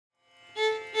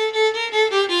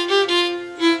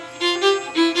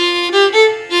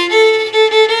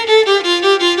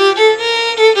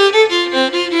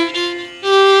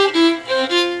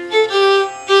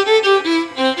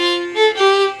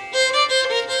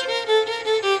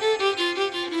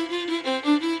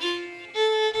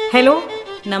Hello,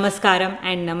 Namaskaram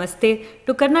and Namaste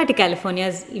to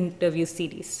CarnatiCalifornia's interview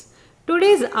series.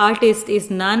 Today's artist is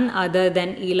none other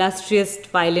than illustrious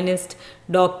violinist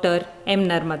Dr. M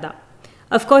Narmadha.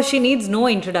 Of course, she needs no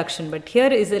introduction, but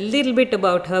here is a little bit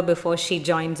about her before she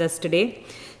joins us today.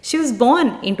 She was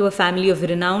born into a family of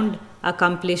renowned,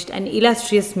 accomplished and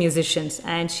illustrious musicians,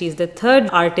 and she is the third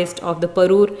artist of the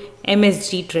Parur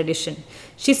MSG tradition.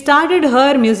 She started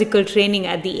her musical training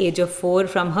at the age of 4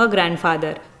 from her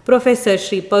grandfather, Professor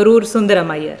Shri Parur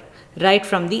Sundaram, right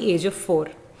from the age of 4.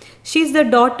 She is the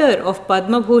daughter of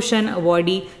Padma Bhushan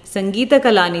awardee Sangitha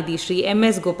Kalanidhi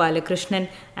MS Gopalakrishnan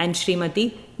and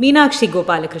Srimati Meenakshi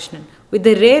Gopalakrishnan, with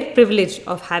the rare privilege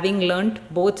of having learnt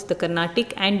both the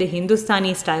Carnatic and the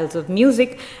Hindustani styles of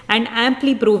music and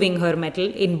amply proving her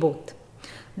mettle in both.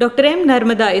 Dr. M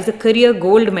Narmadha is a career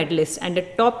gold medalist and a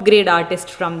top grade artist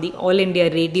from the All India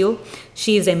Radio.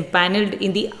 She is empanelled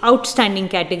in the outstanding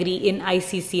category in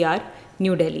ICCR,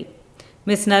 New Delhi.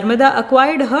 Ms. Narmadha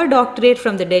acquired her doctorate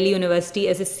from the Delhi University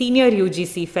as a senior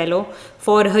UGC fellow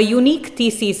for her unique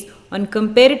thesis on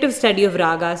comparative study of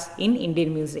ragas in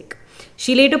Indian music.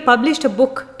 She later published a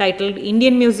book titled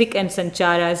Indian Music and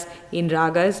Sancharas in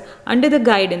Ragas under the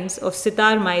guidance of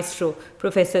sitar maestro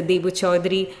Professor Debu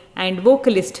Chaudhary and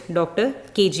vocalist Dr.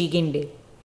 K.G. Ginde.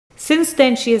 Since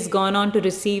then, she has gone on to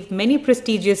receive many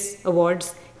prestigious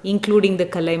awards, including the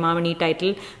Kalaimamani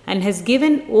title, and has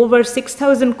given over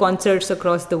 6,000 concerts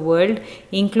across the world,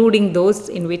 including those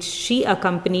in which she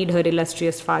accompanied her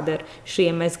illustrious father,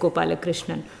 Sri MS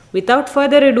Gopalakrishnan. Without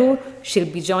further ado, she'll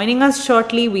be joining us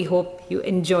shortly. We hope you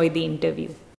enjoy the interview.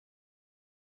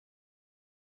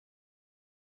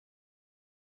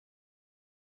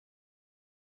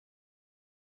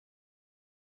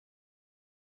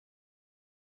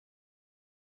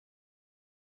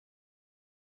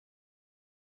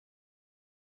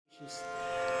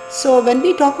 So when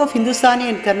we talk of Hindustani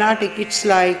and Carnatic, it's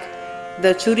like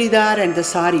the churidar and the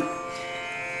sari.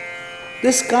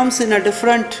 This comes in a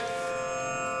different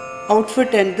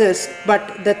outfit and this,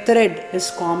 but the thread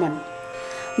is common.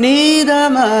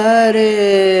 Nidamare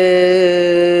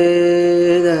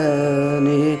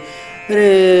dani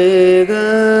re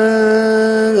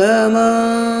gama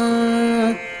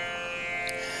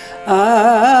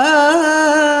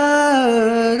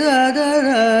da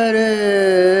da da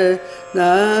re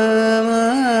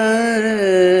namare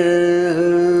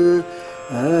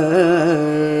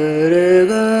re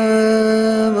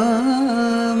gama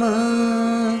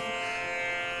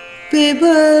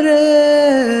pibare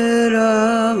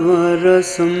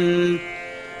ramarasam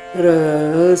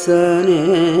rasane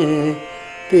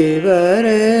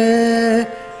pibare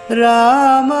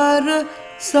ramarasam.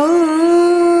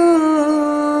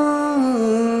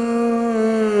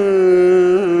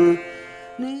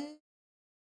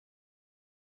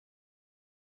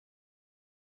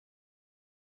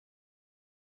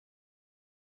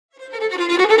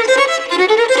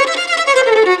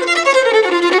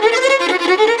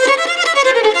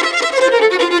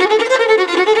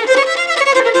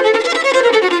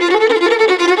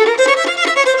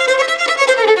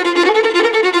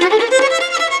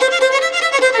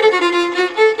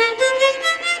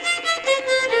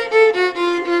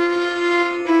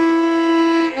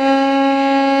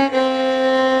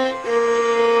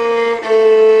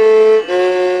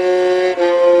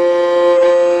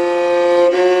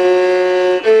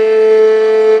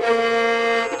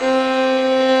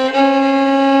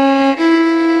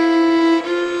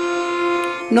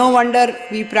 No wonder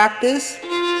we practice. Of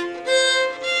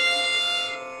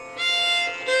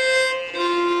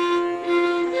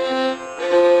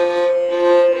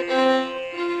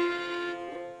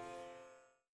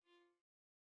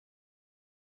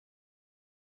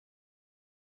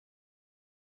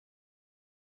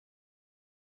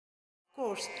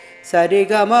course,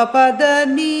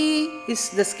 Sarigamapadani is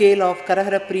the scale of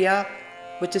Karahara Priya,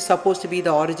 which is supposed to be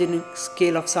the originating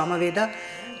scale of Saama Veda.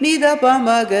 Nida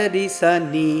pamagari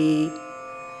sani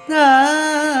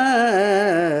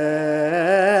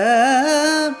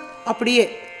அப்படியே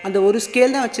அந்த ஒரு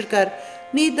scale தான் வச்சிருக்கார்.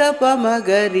 நித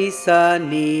பமகரி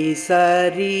சனி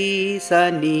சரி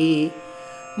சனி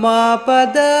மா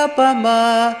பத பமா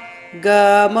க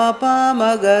ம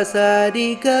பமக சரி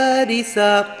கரி ச.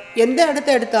 எந்த இடத்த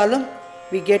எடுத்தாலும்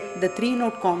we get the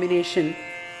 3-note combination,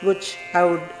 which I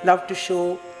would love to show.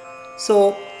 So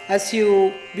as you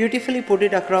beautifully put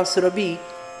it across, Surabhi,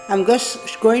 I'm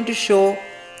just going to show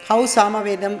how Saama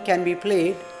Vedam can be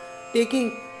played, taking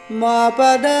ma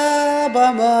pada ba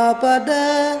ma pada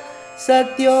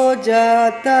satyo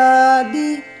jatadi,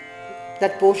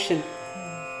 that portion.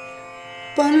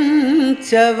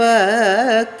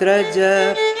 Panchavatraja